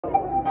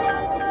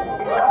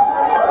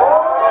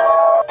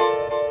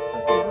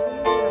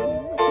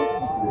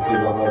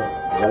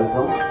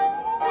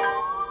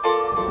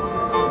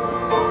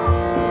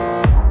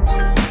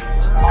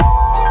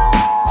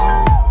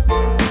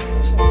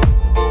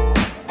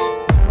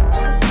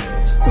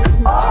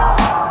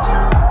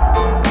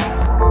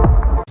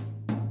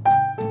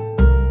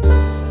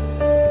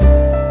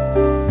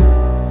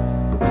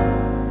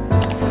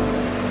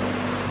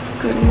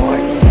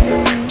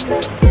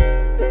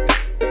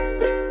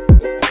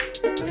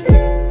Okay,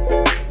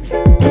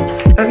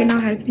 now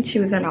help me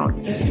choose an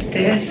outfit.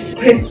 This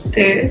with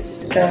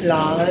this. The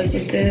flowers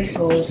with this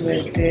goes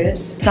with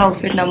this. It's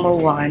outfit number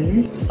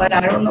 1. But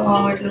I don't know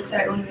how it looks.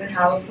 I don't even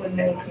have a full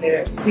length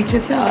mirror. Which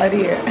is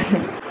sorry.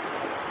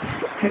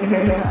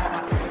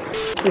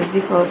 This is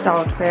the first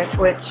outfit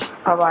which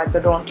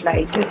Avada don't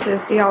like. This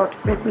is the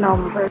outfit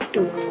number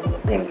 2.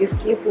 Thing is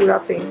ki pura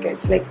pink.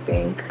 It's like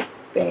pink,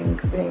 pink,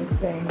 pink,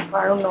 pink.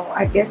 I don't know.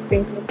 I guess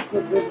pink looks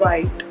good with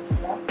white.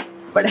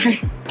 But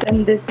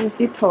then this is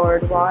the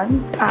third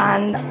one,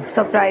 and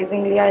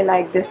surprisingly I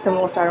like this the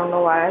most. I don't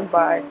know why,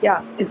 but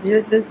yeah, it's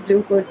just this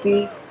blue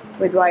kurti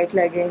with white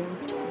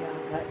leggings. Yeah,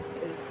 that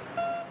is,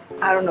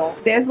 I don't know.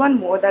 There's one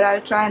more that I'll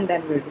try and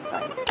then we'll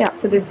decide. Yeah,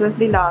 so this was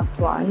the last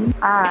one,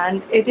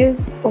 and it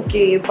is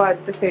okay,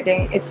 but the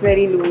fitting, it's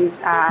very loose,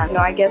 and you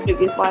know, I guess the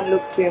previous one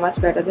looks way much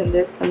better than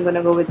this. I'm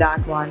gonna go with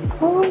that one.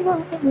 So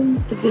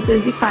this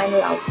is the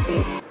final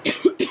outfit.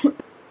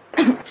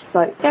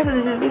 Sorry. Yeah, so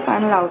this is the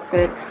final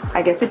outfit.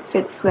 I guess it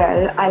fits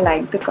well. I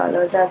like the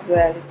colors as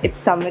well. It's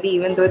summery,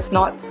 even though it's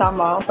not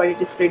summer, but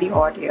it is pretty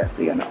hot here,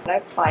 so you know.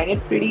 I find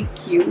it pretty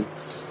cute.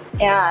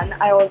 And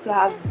I also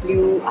have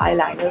blue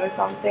eyeliner or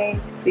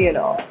something. So you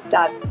know,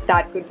 that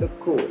could look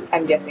cool.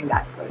 I'm guessing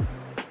that could.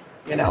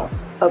 You know.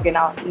 Okay,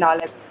 now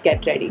let's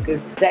get ready,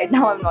 because right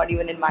now I'm not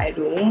even in my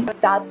room. But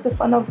that's the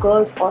fun of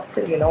girls'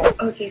 hostel, you know.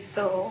 Okay,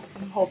 so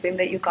I'm hoping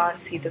that you can't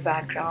see the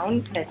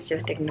background. Let's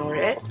just ignore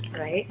it,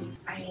 right?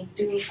 I need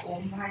to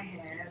comb my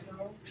hair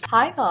though.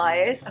 Hi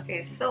guys.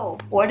 Okay, so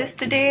what is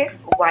today?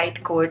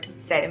 White coat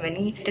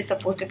ceremony. It is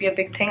supposed to be a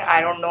big thing.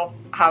 I don't know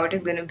how it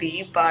is gonna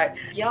be, but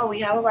yeah, we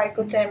have a white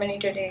coat ceremony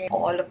today.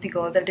 All of the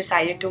girls have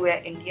decided to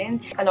wear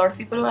Indian. A lot of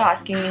people were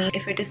asking me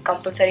if it is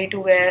compulsory to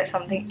wear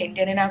something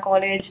Indian in our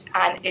college,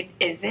 and it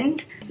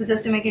isn't. So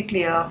just to make it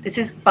clear, this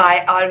is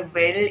by our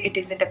will. It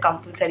isn't a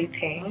compulsory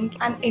thing,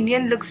 and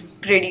Indian looks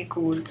pretty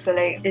cool, so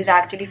like it's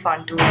actually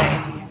fun to wear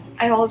Indian.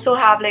 I also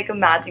have like a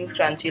matching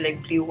scrunchie,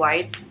 like blue,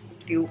 white,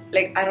 blue.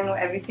 Like I don't know,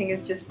 everything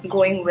is just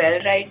going well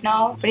right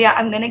now. But yeah,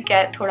 I'm gonna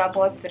get thoda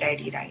bahut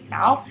ready right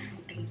now,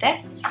 and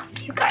then I'll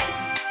see you guys.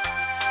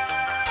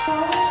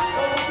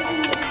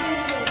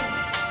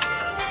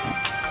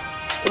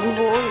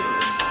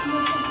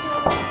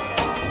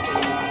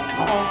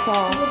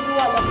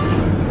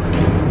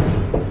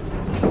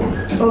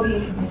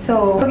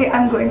 Okay,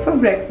 I'm going for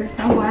breakfast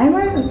now. Why am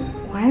I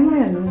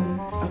alone?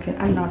 Okay,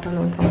 I'm not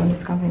alone. Someone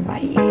is coming.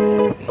 Bye.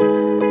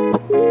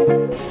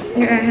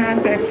 Yeah, I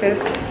had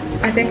breakfast.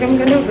 I think I'm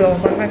gonna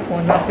vlog on my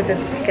phone now because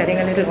it's getting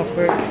a little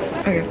awkward.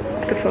 Okay,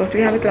 so first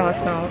we have a class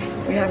now.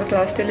 We have a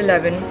class till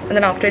 11, and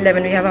then after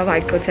 11 we have a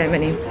white coat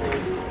ceremony.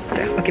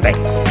 So, okay, bye.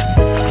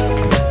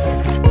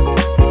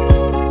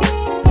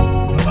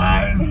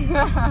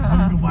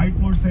 White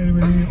coat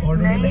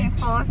ceremony.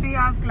 First we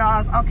have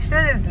class.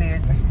 Akshat is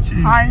late.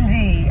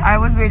 Hanji, I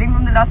was waiting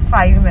from the last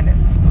 5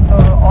 minutes. So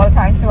all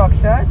thanks to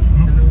Akshat.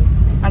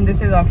 And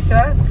this is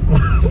Akshat.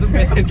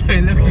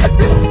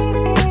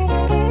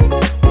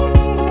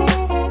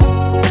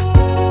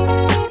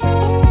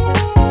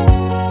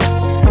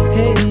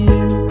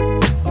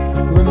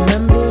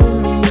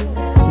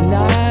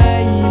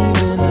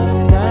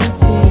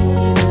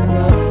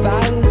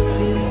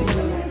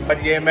 और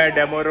ये मैं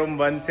demo room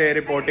 1 से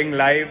reporting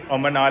live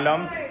अमन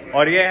आलम,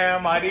 और ये है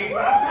हमारी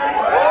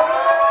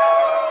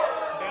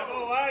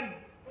demo 1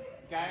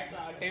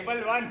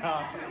 table 1.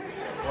 हाँ,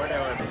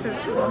 whatever.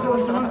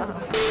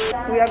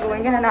 We are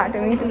going in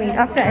anatomy to meet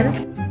our friends.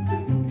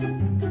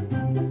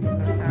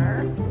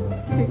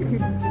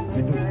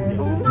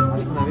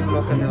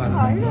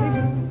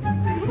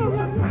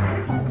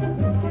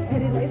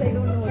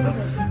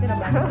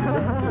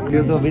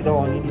 Video तो अभी तो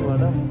ऑन ही नहीं हुआ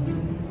ना.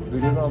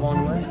 वीडियो तो अब ऑन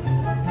हुआ है.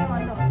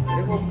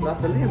 देखो क्लास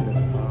चल रही है.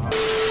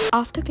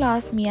 After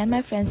class, me and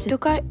my friends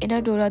took our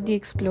inner Dora the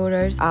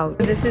Explorers out.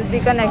 This is the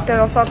connector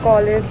of our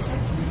college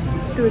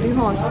to the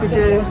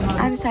hospital.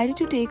 And decided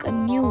to take a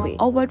new way,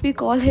 or what we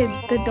call it,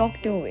 the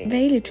doctor way.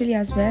 Very literally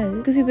as well,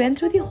 because we went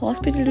through the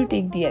hospital to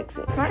take the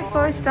exit. My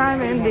first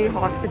time in the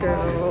hospital.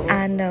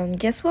 And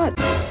guess what?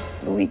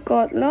 We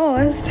got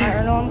lost. I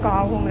don't know हम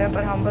कहाँ घूम रहे हैं,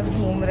 पर हम बस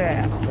घूम रहे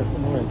हैं.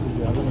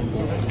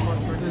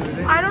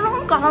 I don't know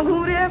हम कहाँ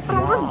घूम रहे हैं, पर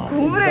हम बस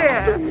घूम रहे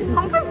हैं.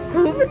 हम बस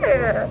घूम रहे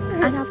हैं.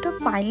 And after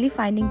finally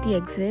finding the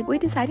exit, we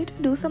decided to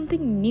do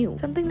something new,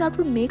 something that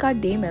would make our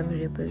day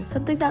memorable,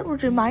 something that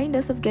would remind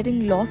us of getting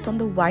lost on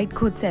the white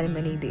coat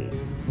ceremony day.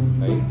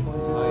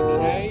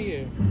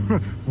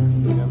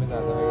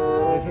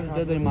 This is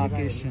the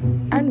demarcation.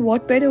 And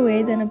what better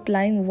way than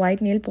applying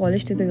white nail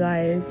polish to the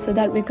guys so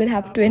that we could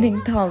have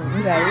twinning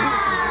thumbs,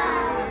 right?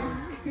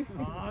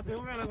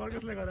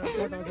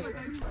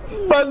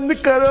 बंद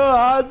करो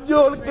हाथ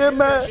जोड़ के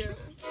मैं.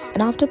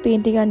 And after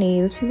painting our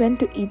nails, we went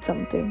to eat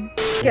something.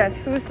 Guess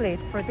who's late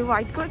for the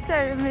white coat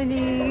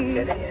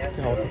ceremony?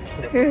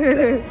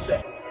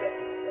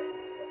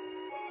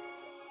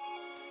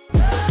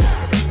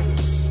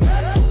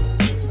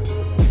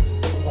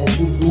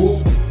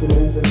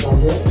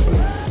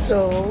 So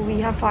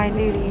we have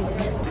finally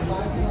reached.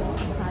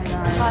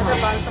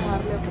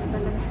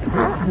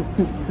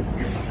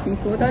 These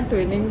both are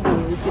twinning,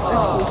 dude. It's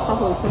a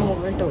wholesome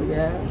moment over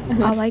here.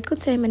 Our white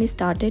coat ceremony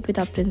started with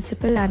our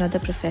principal and other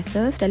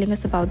professors telling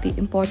us about the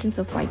importance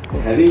of white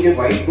coat. Having a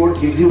white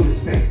coat gives you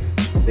respect.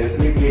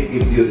 Definitely it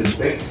gives you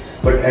respect,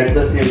 but at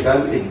the same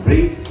time it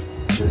brings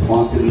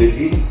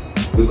responsibility,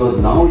 because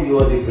now you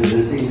are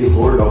representing the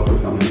whole doctor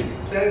community.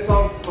 Sense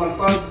of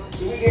purpose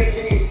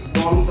immediately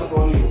dawns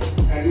upon you,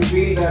 and you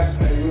feel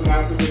that you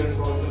have to be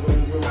responsible,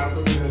 you have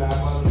to be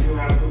reliable, you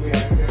have to be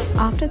active.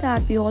 After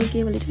that, we all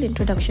gave a little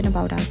introduction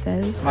about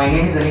ourselves. My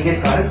name is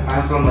Advikasinghchauhan. I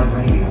am from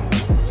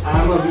Madhubani. I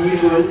am a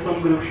girl from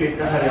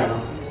Kurukshetra, Haryana.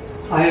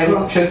 I am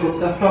Akshay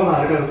Gupta from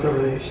Agra, Uttar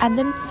Pradesh. And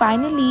then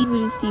finally,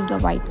 we received our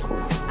white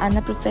coats, and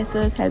the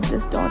professors helped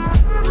us don it.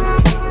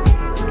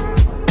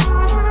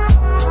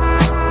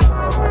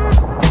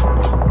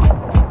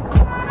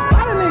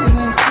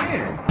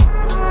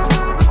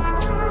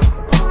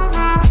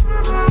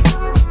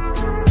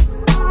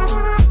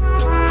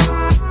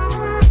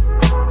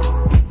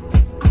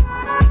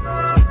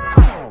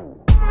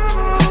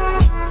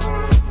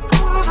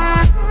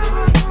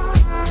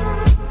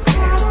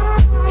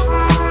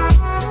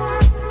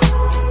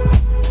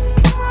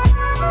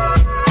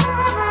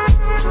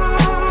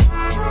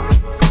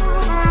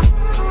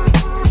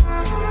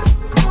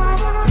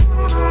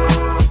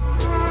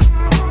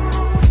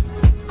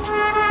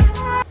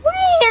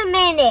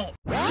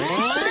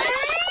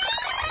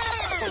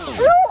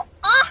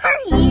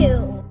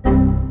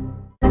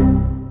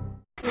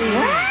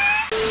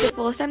 The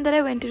first time that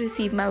I went to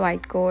receive my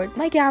white coat,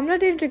 my camera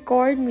didn't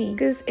record me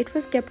because it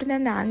was kept in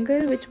an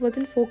angle which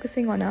wasn't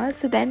focusing on us.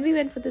 So then we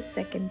went for the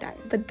second time.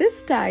 But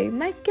this time,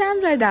 my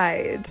camera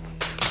died.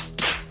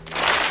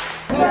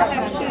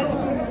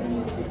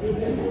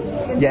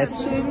 Yes.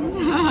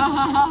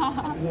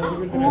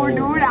 Oh,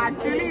 dude,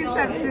 actually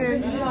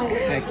Inception.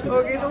 Okay,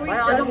 so we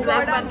just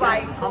got a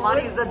white coat.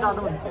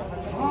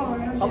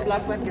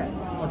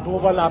 दो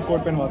बार lab coat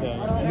पहनवा के आए।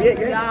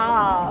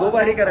 Yeah. दो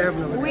बार ही करा है हम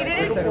लोग। We did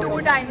it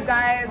 2 times,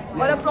 guys.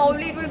 Or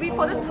probably it will be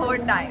for the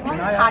 3rd time.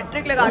 Hat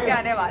trick लगा के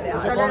आने वाले हैं।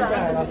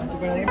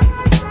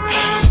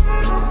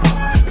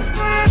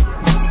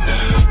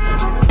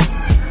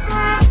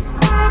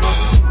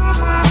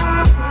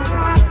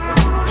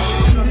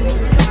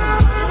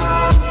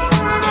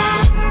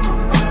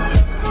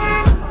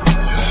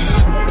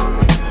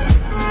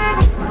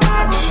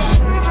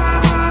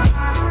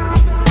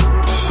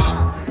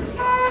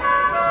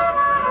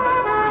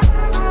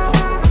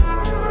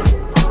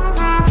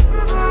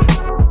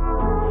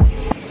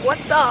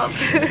 What's up?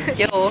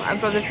 Yo, I'm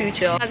from the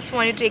future. I just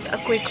wanted to take a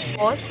quick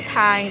pause to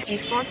thank the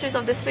sponsors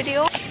of this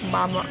video,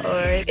 Mama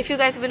Earth. If you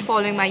guys have been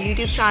following my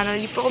YouTube channel,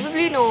 you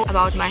probably know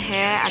about my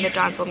hair and the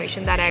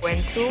transformation that I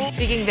went through.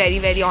 Speaking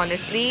very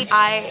honestly,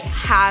 I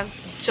have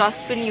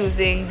just been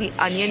using the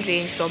onion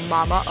range from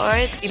Mama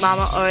Earth, the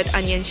Mama Earth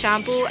onion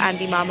shampoo and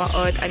the Mama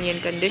Earth onion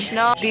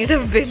conditioner. These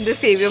have been the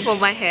savior for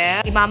my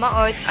hair. The Mama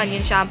Earth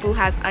onion shampoo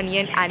has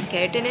onion and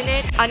keratin in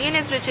it. Onion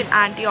is rich in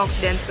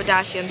antioxidants,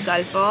 potassium,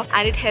 sulfur,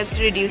 and it helps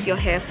to reduce your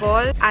hair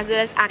fall as well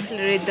as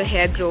accelerate the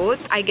hair growth.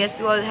 I guess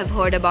we all have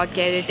heard about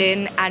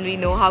keratin and we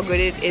know how good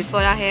it is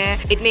for our hair.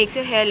 It makes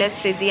your hair less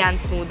frizzy and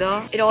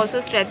smoother. It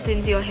also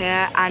strengthens your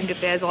hair and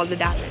repairs all the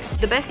damage.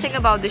 The best thing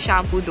about the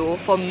shampoo though,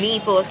 for me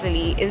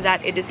personally, is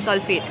that it is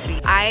sulfate free.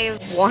 I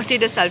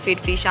wanted a sulfate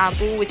free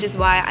shampoo, which is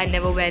why I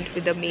never went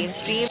with the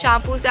mainstream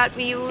shampoos that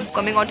we use.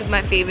 Coming on to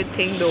my favorite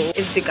thing though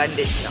is the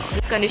conditioner.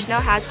 This conditioner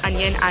has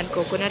onion and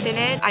coconut in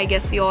it. I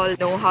guess we all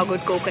know how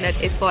good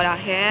coconut is for our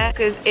hair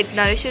because it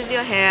nourishes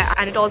your hair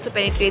and it also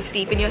penetrates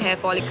deep in your hair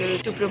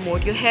follicles to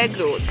promote your hair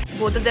growth.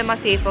 Both of them are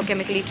safe for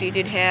chemically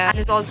treated hair and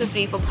it's also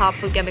free from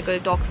harmful chemical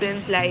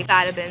toxins like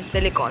parabens,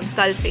 silicone,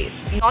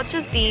 sulfates. Not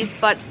just these,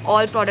 but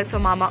all products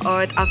from Mama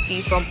Earth are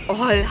free from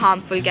all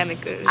harmful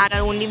chemicals and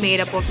are only made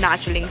up of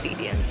natural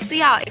ingredients. So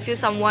yeah, if you're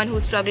someone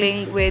who's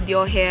struggling with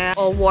your hair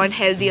or want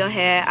healthier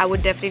hair, I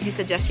would definitely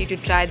suggest you to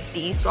try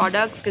these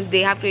products because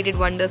they have created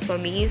wonders for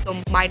me, so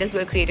might as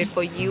well create it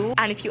for you.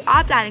 And if you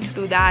are planning to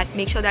do that,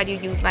 make sure that you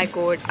use my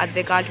code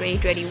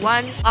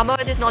advika2021. Mama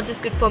Earth is not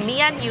just good for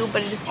me and you,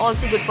 but it is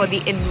also good for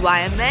the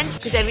environment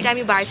because every time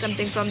you buy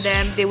something from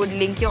them, they would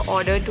link your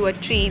order to a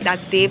tree that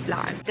they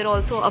plant. They're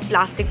also a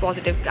plastic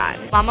positive brand.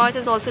 Mama Earth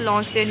has also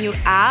launched their new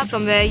app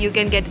from where you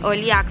can get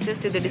early access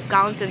to the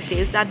discounts and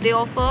sales that they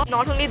offer.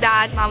 Not only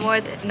that, Mama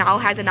Earth now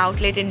has an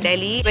outlet in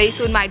Delhi. Very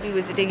soon might be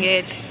visiting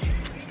it.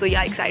 So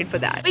yeah, excited for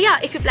that. But yeah,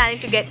 if you're planning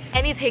to get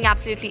anything,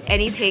 absolutely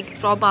anything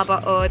from Mama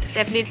Earth,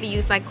 definitely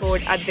use my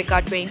code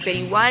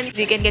advika2021. So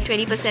you can get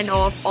 20%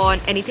 off on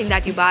anything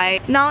that you buy.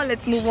 Now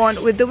let's move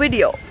on with the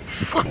video.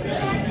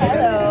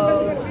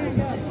 Hello.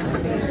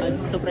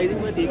 Surprising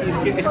बात ये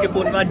कि इसके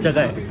phone में आज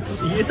जगह है।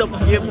 ये सब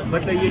ये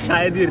मतलब ये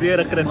शायद ही रेयर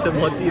अकरेंस है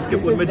बहुत ही इसके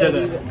फोन में जगह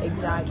है।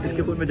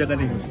 इसके फोन में जगह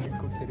नहीं है।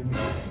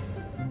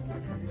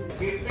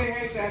 गिरते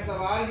हैं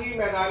शहसवार ही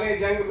मैदाने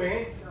जंग में,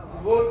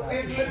 वो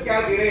तिफ्ल क्या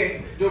गिरे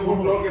जो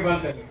घुटनों के बल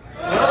चले।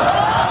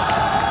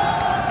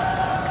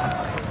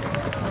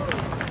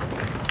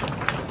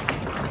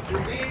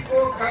 उम्मीद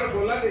को कर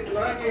बुलंद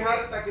इतना कि हर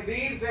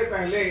तकदीर से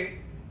पहले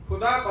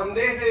खुदा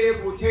बंदे से ये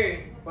पूछे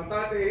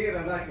बता तेरी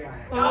रजा क्या है।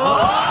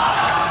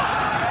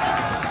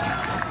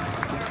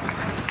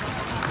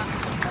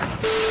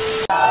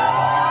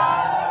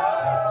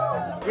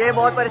 ये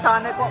बहुत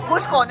परेशान है।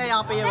 खुश कौन है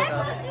यहाँ पे ये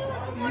बता।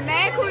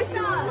 मैं खुश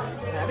हूँ।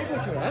 मैं भी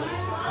खुश हूँ यार।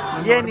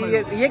 ये नहीं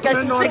ये क्या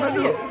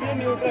सेक्सी है। ये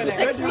न्यूट्रल है।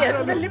 सेक्सी है।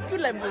 तूने लिप क्यों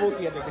वो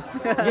किया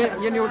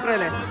लेकिन। ये न्यूट्रल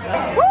है।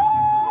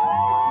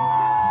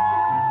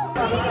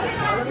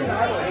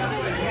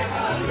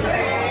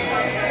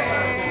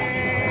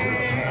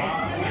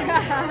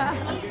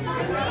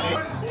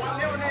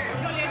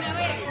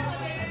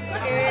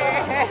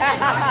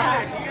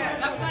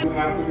 You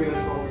have to be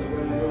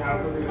responsible, you have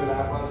to be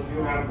reliable,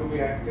 you have to be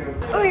active.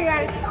 Okay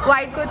guys,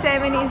 white coat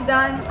ceremony is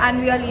done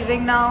and we are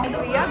leaving now.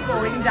 We are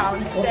going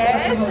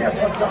downstairs.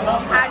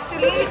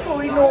 Actually,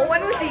 no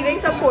one was leaving.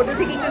 सब photos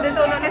ही खींच रहे थे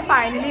तो उन्होंने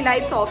finally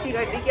lights off ही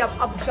कर दी कि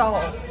अब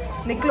जाओ,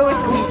 निकलो इस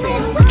रूम से.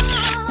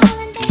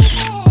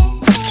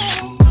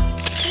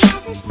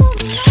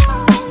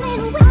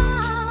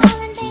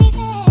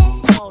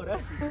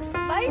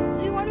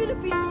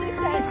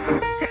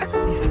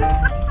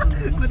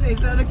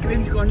 मतलब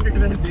क्रिंज कंटेंट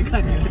मैंने देखा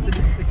नहीं है।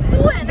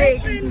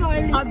 देख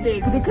अब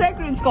देख दिख रहा है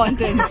क्रिंज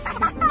कंटेंट.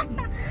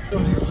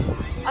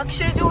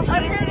 अक्षय जोशी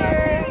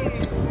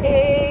ए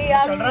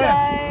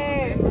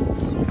अक्षय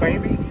कहीं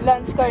भी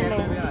लंच करने.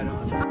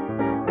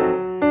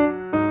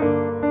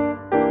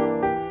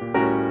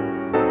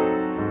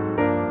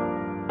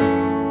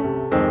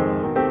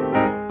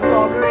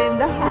 Vlogger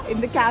in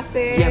the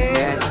cafe. Yeah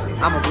man,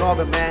 I'm a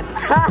vlogger man.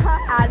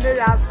 And a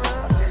rapper.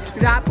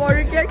 Rap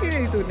order किया कि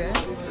नहीं तूने?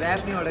 रैप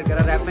नहीं ऑर्डर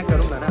करा, रैप मैं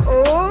करूँगा ना.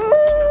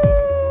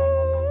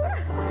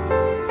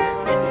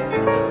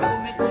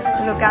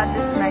 Look at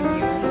this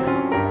menu.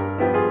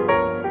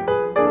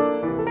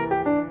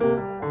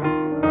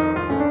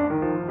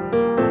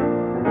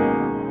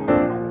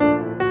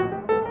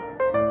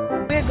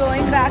 We're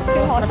going back to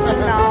hostel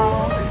now.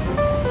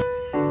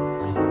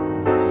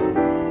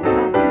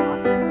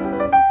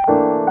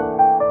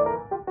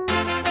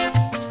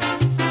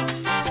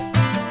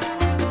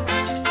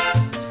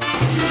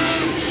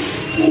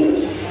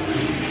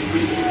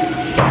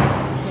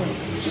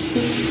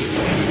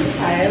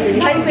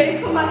 भाई मेरे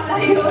को मजा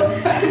ही हो.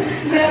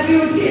 मैं अभी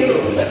उठ गई हूँ.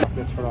 मेरे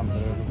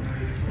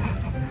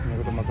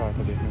को तो मजा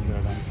आता देखने में.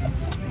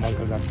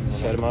 माइकल जैक्सन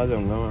शर्मा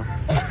जाऊंगा मैं.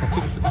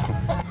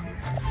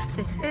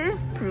 This is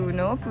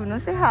Bruno. Bruno,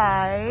 say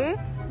hi.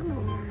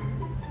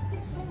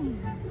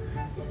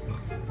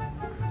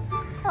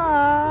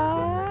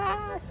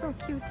 So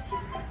cute.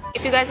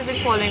 If you guys have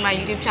been following my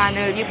YouTube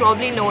channel, you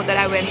probably know that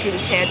I went through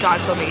this hair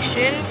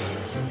transformation.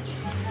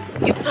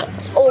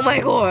 Oh my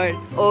god.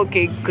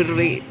 Okay,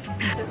 great.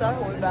 This is our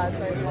whole batch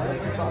right now.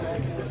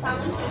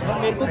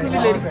 मेरे को क्यों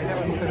नहीं ले रही?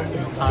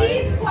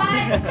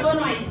 So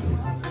nice.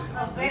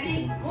 A very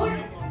good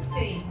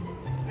state.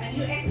 And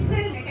you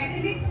excel in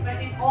academics, but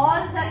in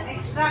all the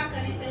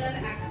extracurricular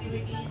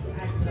activities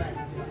as well.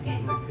 Okay.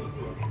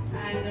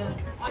 And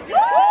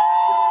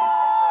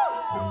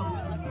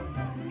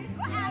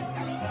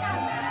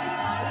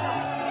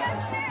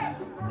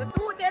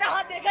तू तेरा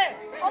हाथ देखे?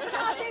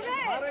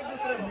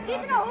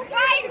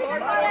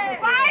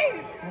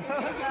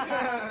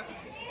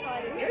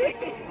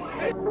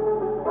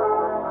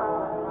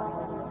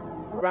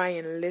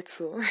 Ryan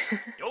Little.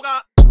 Yoga.